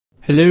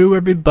Hello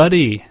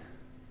everybody,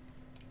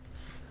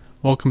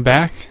 welcome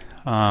back.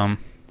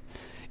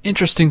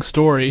 Interesting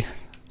story.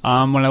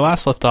 When I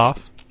last left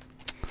off,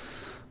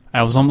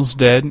 I was almost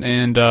dead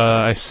and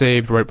I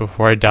saved right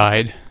before I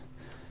died,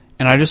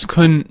 and I just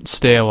couldn't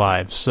stay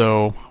alive,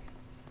 so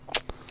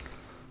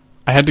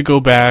I had to go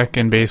back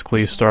and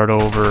basically start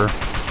over.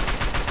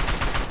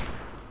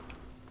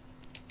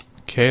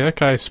 Okay, that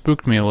guy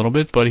spooked me a little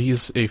bit, but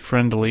he's a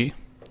friendly.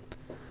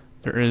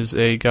 There is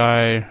a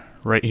guy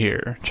right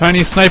here.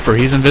 Chinese sniper,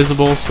 he's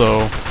invisible, so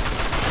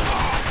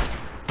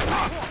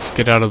let's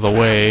get out of the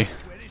way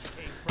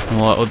and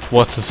let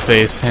what's his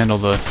face handle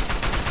the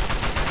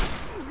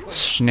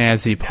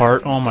snazzy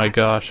part. Oh my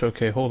gosh,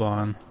 okay, hold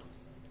on.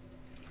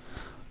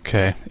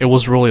 Okay, it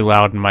was really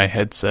loud in my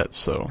headset,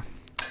 so,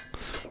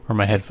 or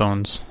my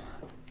headphones.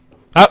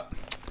 Ah!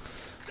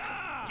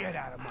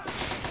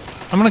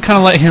 I'm gonna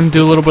kinda let him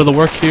do a little bit of the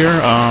work here.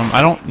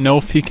 I don't know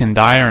if he can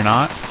die or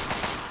not.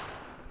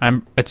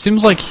 It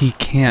seems like he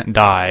can't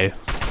die.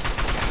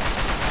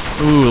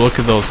 Ooh, look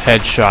at those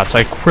headshots.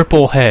 I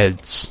cripple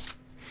heads.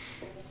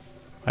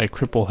 I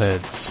cripple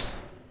heads.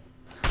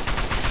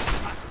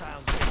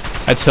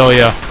 I tell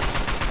ya,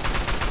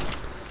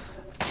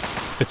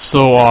 it's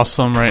so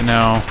awesome right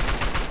now.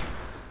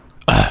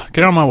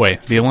 Get out of my way.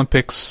 The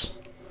Olympics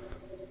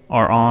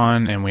are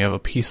on, and we have a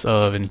piece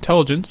of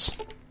intelligence.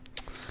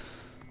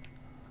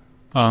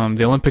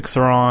 The Olympics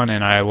are on,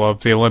 and I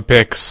love the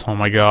Olympics. Oh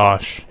my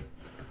gosh.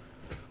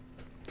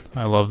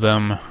 I love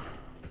them.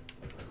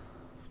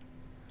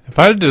 If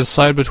I had to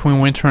decide between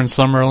Winter and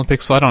Summer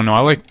Olympics, I don't know. I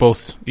like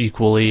both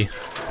equally.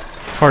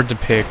 Hard to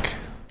pick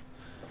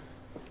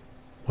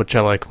which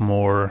I like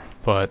more,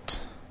 but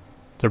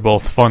they're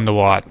both fun to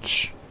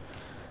watch.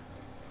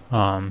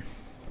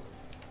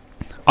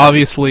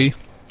 Obviously,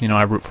 you know,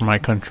 I root for my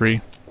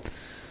country,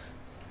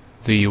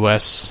 the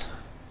US.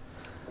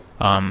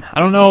 I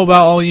don't know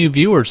about all you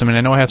viewers. I mean,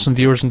 I know I have some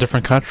viewers in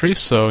different countries,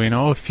 so, you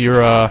know, if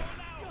you're,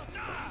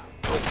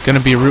 gonna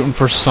be rooting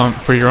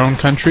for your own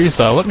countries,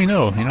 let me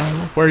know, you know,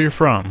 where you're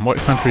from, what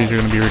countries you're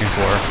gonna be rooting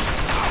for.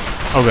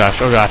 Oh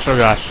gosh, oh gosh, oh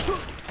gosh.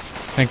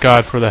 Thank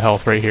God for the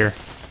health right here.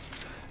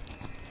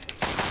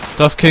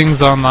 Duff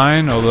King's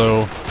online,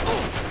 although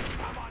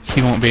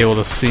he won't be able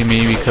to see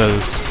me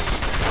because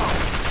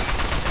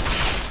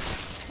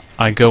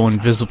I go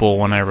invisible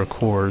when I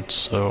record,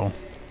 so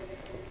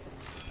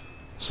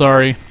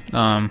sorry.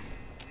 I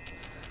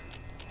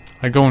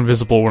go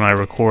invisible when I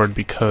record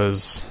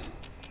because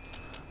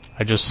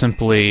I just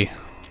simply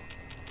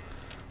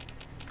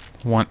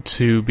want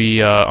to be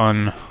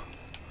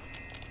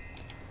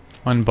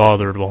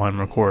unbothered while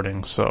I'm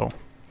recording, so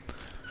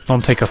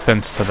don't take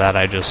offense to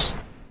that. It's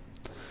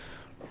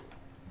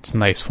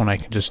nice when I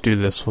can just do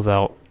this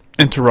without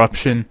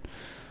interruption.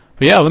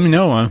 But yeah, let me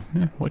know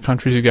what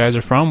countries you guys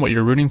are from, what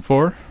you're rooting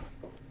for,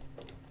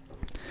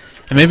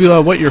 and maybe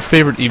what your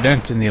favorite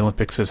event in the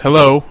Olympics is.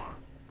 Hello?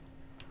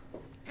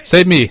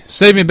 Save me!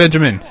 Save me,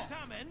 Benjamin!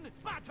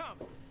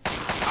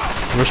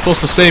 We're supposed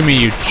to save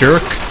me, you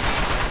jerk.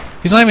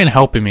 He's not even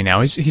helping me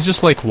now. He's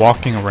just like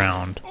walking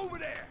around.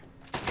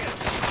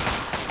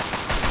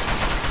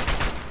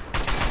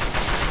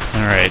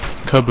 Alright,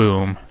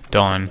 kaboom.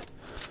 Done.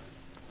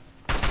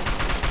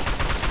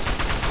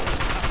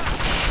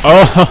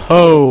 Oh ho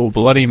ho!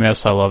 Bloody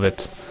mess, I love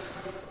it.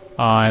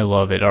 I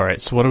love it.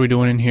 Alright, so what are we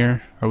doing in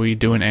here? Are we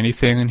doing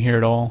anything in here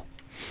at all?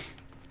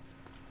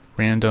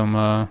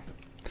 Random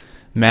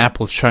map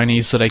with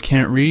Chinese that I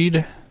can't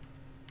read?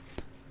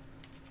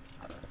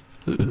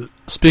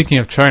 Speaking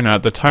of China,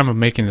 at the time of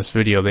making this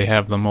video, they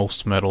have the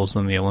most medals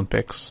in the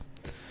Olympics.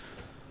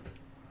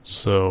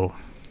 So,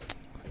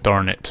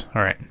 darn it.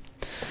 Alright.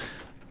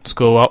 Let's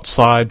go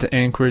outside to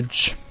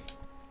Anchorage.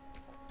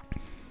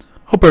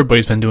 Hope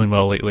everybody's been doing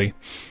well lately.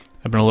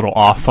 I've been a little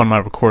off on my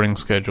recording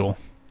schedule.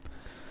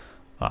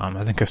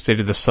 I think I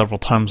stated this several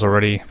times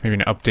already. Maybe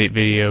an update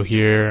video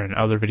here and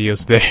other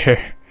videos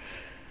there.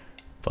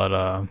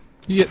 But,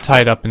 you get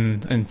tied up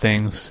in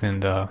things,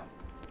 and,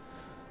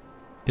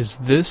 is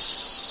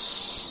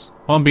this...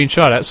 Well, I'm being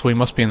shot at, so we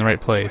must be in the right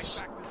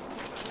place.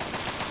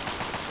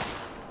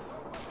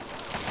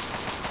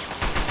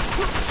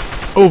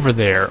 Over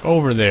there,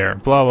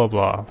 blah blah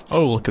blah.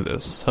 Oh, look at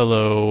this.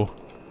 Hello.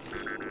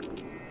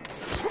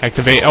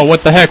 Activate. Oh,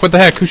 what the heck,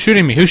 Who's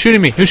shooting me? Who's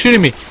shooting me? Who's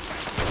shooting me?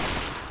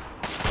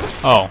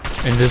 Oh,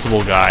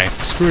 invisible guy.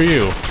 Screw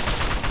you.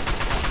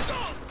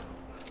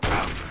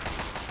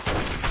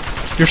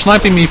 You're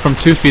sniping me from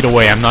 2 feet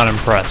away, I'm not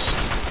impressed.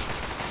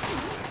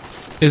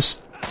 Is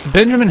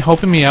Benjamin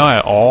helping me out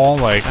at all?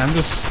 Like, I'm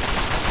just...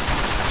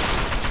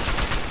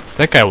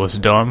 That guy was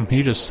dumb.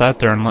 He just sat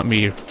there and let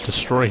me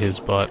destroy his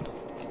butt.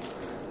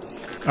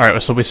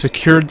 Alright, so we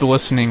secured the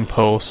listening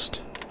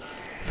post,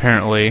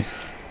 apparently.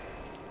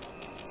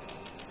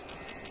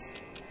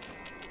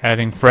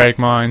 Adding frag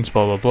mines,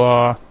 blah blah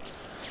blah.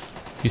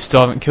 You still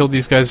haven't killed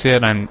these guys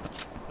yet?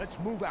 Let's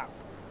move out.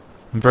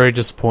 I'm very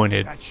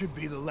disappointed. That should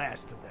be the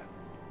last of them.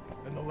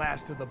 And the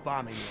last of the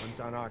bombing runs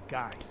on our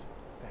guys,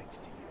 thanks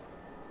to you.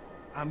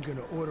 I'm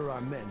gonna order our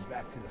men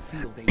back to the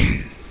field.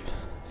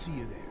 See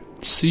you there.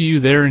 See you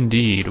there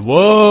indeed.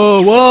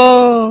 Whoa,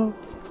 whoa!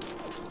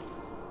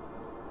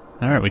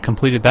 Alright, we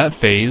completed that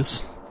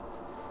phase.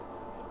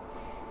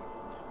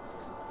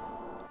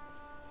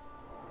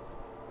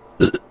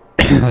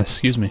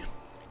 Excuse me.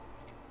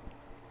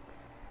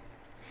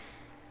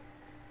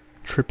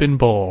 Trippin'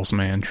 balls,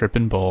 man.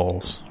 Trippin'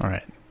 balls.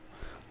 Alright.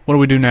 What do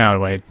we do now?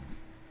 Do I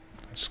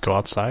just go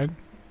outside?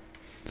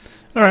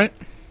 Alright.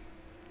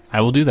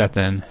 I will do that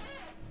then.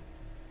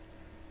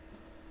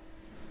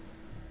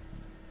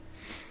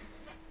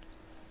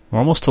 We're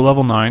almost to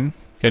level 9.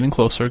 Getting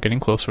closer, getting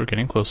closer,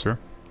 getting closer.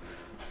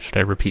 Should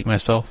I repeat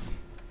myself?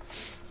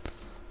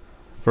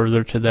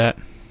 Further to that.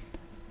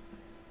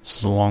 This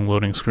is a long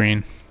loading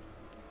screen.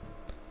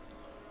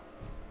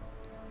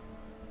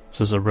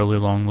 This is a really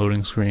long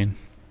loading screen.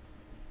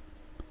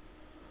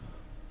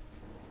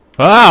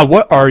 Ah,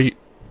 what are you?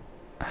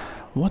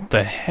 What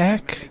the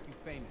heck?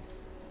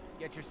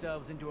 Get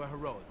yourselves into a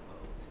heroic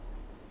pose.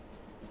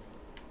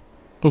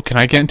 Oh, can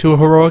I get into a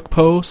heroic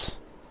pose?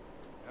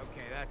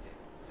 Okay, that's it.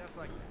 Just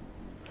like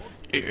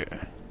that. Yeah.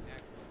 Excellent.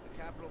 The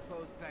capital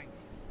pose thanks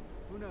you.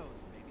 Who knows?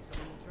 Maybe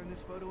someone will turn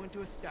this photo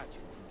into a statue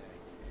one day.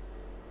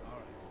 All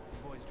right, you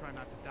boys try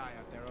not to die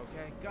out there,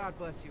 okay? God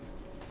bless you.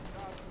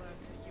 God bless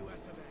the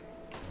U.S. of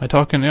A. Am I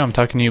talking? Yeah, I'm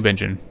talking to you,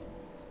 Benjamin.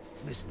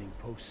 Listening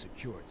post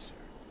secured, sir.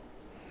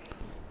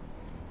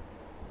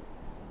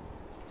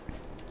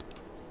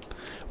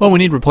 Well, we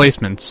need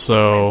replacements,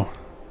 so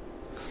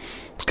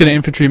let's get an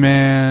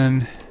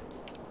infantryman,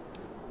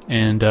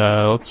 and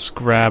let's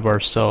grab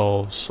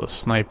ourselves a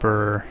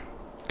sniper.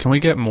 Can we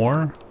get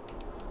more?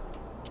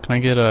 Can I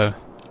get a...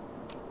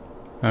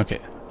 Okay,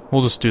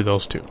 we'll just do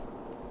those two.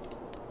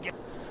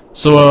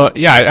 So,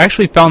 yeah, I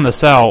actually found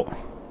this out,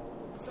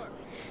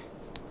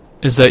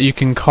 is that you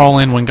can call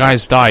in, when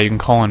guys die, you can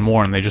call in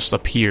more and they just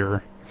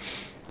appear.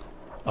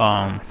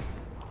 I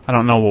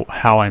don't know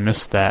how I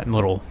missed that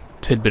little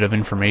tidbit of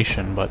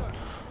information, but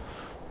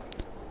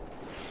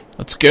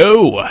let's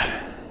go. La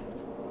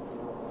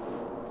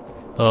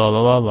la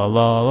la la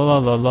la la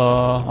la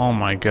la. Oh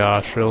my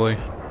gosh, really?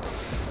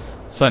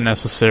 Is that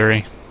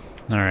necessary?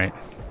 Alright.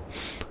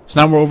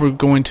 So now we're over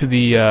going to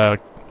the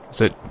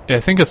is it, I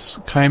think it's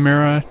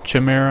Chimera?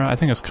 I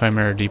think it's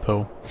Chimera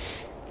Depot.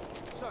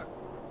 Sir.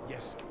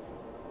 Yes,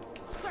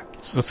 sir.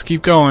 So let's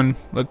keep going.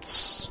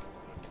 Let's...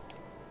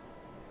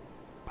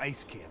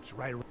 Ice camps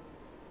right around.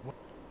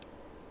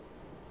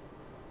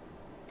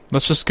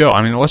 Let's just go.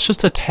 I mean, let's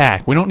just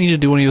attack. We don't need to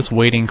do any of this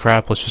waiting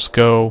crap. Let's just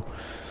go.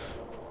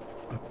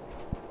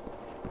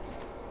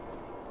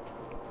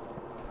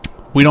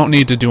 We don't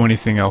need to do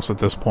anything else at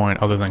this point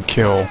other than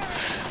kill.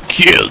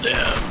 Kill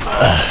them.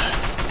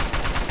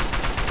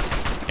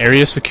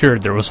 Area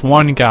secured. There was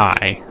one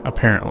guy,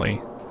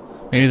 apparently.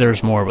 Maybe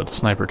there's more, but the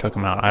sniper took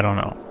him out. I don't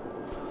know.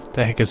 What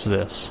the heck is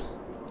this?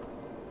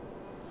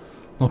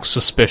 Looks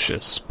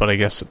suspicious, but I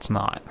guess it's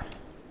not.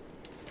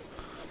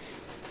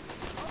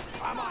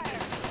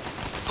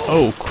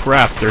 Oh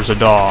crap, there's a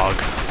dog.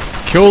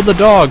 Kill the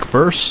dog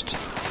first.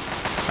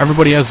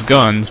 Everybody has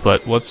guns,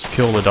 but let's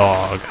kill the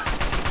dog.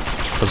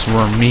 Because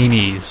we're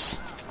meanies.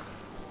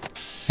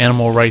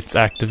 Animal rights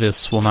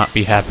activists will not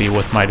be happy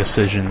with my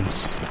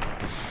decisions.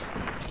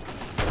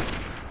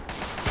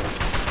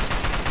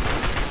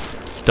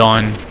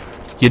 Done.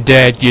 You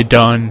dead, you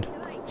done.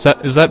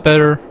 Is that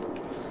better?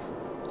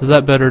 Is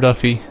that better,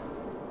 Duffy?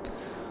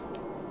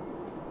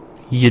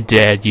 You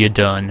dead, you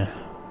done.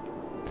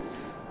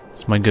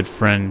 It's my good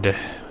friend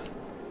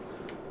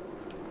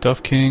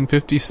Duff King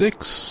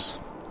 56.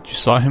 You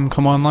saw him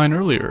come online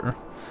earlier.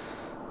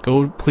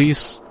 Go,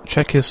 please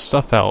check his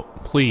stuff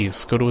out.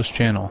 Please go to his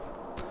channel.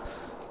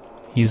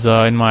 He's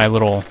in my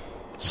little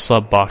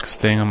sub box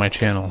thing on my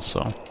channel,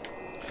 so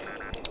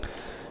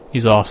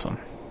he's awesome.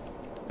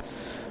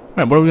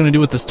 Alright, what are we gonna do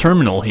with this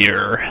terminal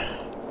here?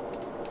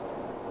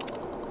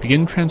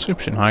 Begin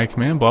transcription. Hi,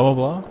 command. Blah blah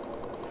blah.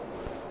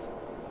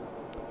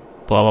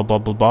 Blah blah blah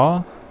blah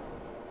blah.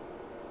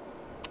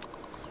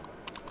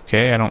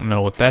 Okay, I don't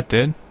know what that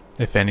did,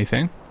 if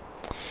anything.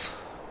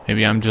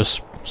 Maybe I'm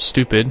just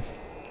stupid.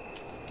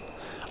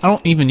 I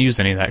don't even use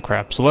any of that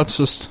crap, so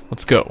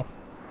let's go.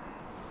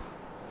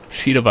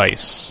 Sheet of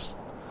ice.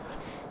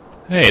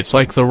 Hey, it's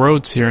like the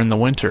roads here in the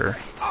winter.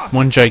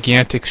 One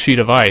gigantic sheet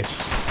of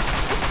ice.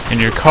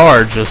 And your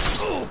car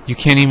just... You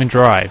can't even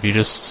drive. You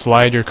just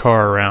slide your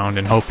car around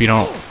and hope you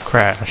don't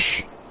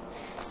crash.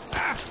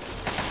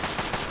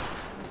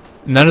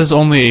 And that is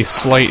only a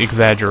slight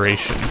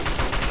exaggeration.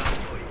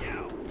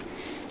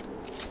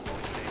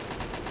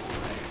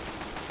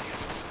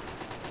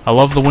 I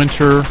love the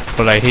winter,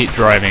 but I hate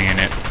driving in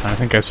it. I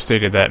think I've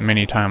stated that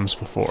many times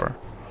before.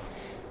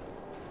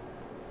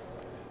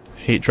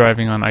 Hate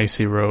driving on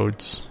icy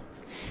roads.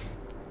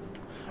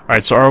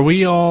 Alright, so are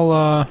we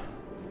all,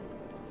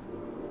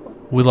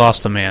 we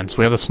lost a man, so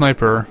we have a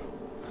sniper.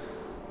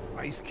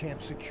 Ice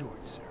camp secured,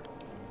 sir.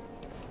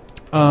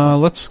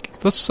 Let's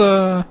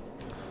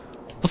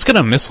get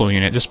a missile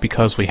unit, just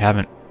because we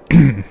haven't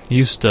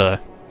used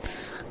a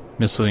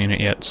missile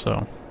unit yet,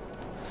 so...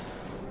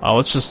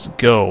 let's just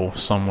go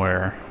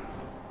somewhere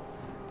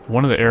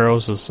One of the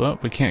arrows is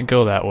up. We can't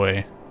go that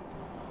way.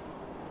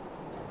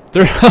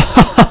 There.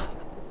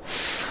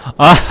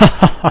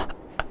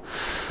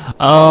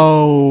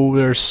 Oh,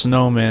 there's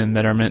snowmen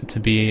that are meant to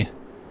be.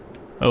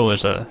 Oh,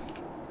 there's a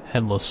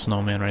headless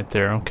snowman right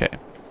there. Okay.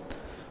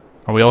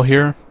 Are we all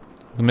here?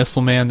 The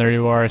missile man, there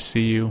you are. I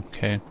see you.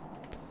 Okay.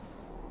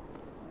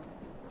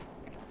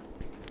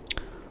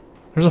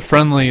 There's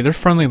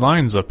friendly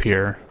lines up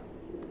here.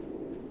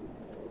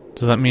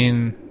 Does that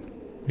mean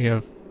we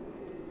have...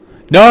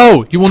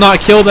 No! You will not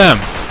kill them!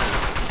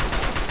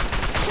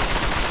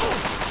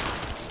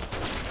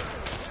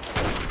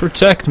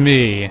 Protect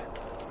me!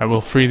 I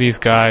will free these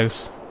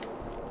guys.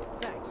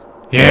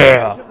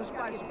 Yeah!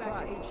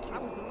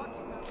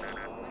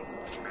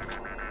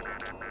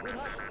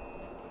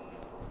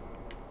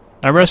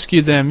 I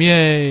rescued them,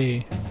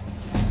 yay!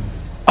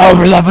 Oh,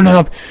 we're leveling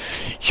up!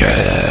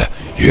 Yeah!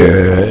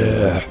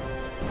 Yeah!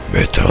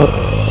 Metal!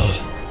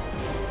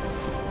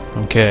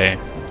 Okay,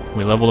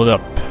 we leveled it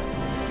up.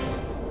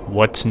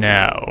 What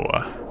now?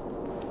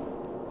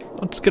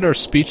 Let's get our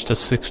speech to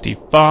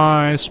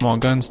 65, small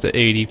guns to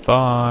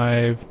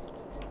 85.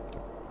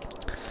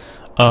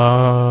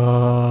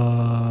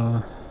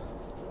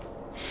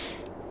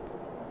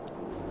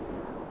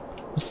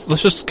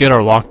 Let's just get our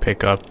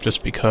lockpick up,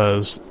 just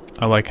because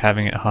I like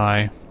having it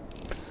high.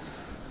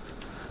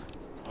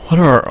 What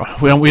are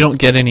we don't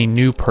get any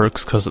new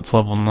perks because it's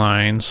level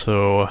 9,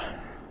 so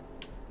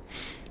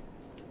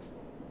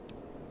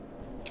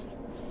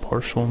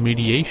partial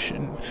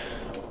mediation.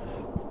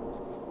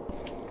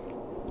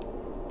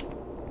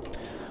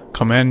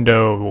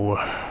 Commando.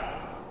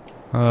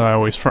 I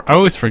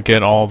always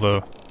forget all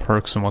the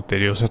perks and what they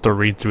do, so I have to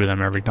read through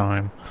them every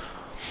time.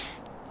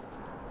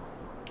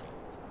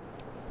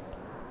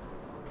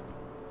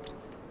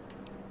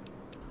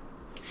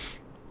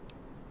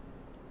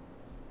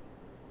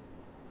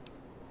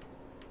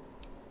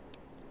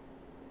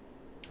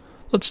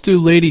 Let's do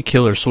Lady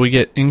Killer so we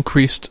get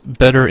increased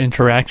better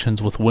interactions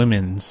with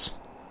women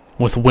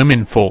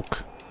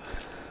folk.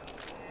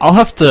 I'll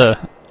have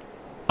to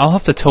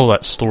tell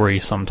that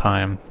story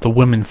sometime. The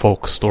women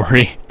folk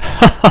story.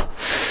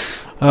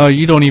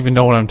 You don't even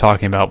know what I'm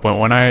talking about, but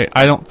when I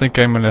don't think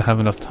I'm gonna have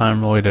enough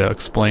time really to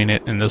explain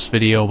it in this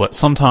video, but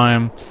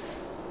sometime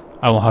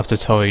I will have to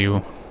tell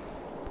you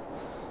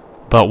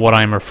about what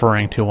I'm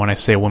referring to when I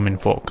say women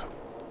folk.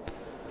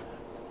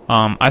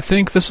 I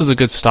think this is a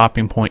good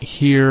stopping point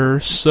here,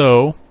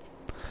 so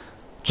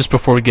just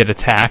before we get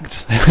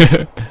attacked,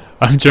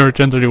 I'm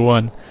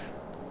Jared1031.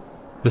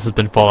 This has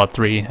been Fallout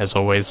 3, as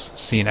always.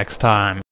 See you next time.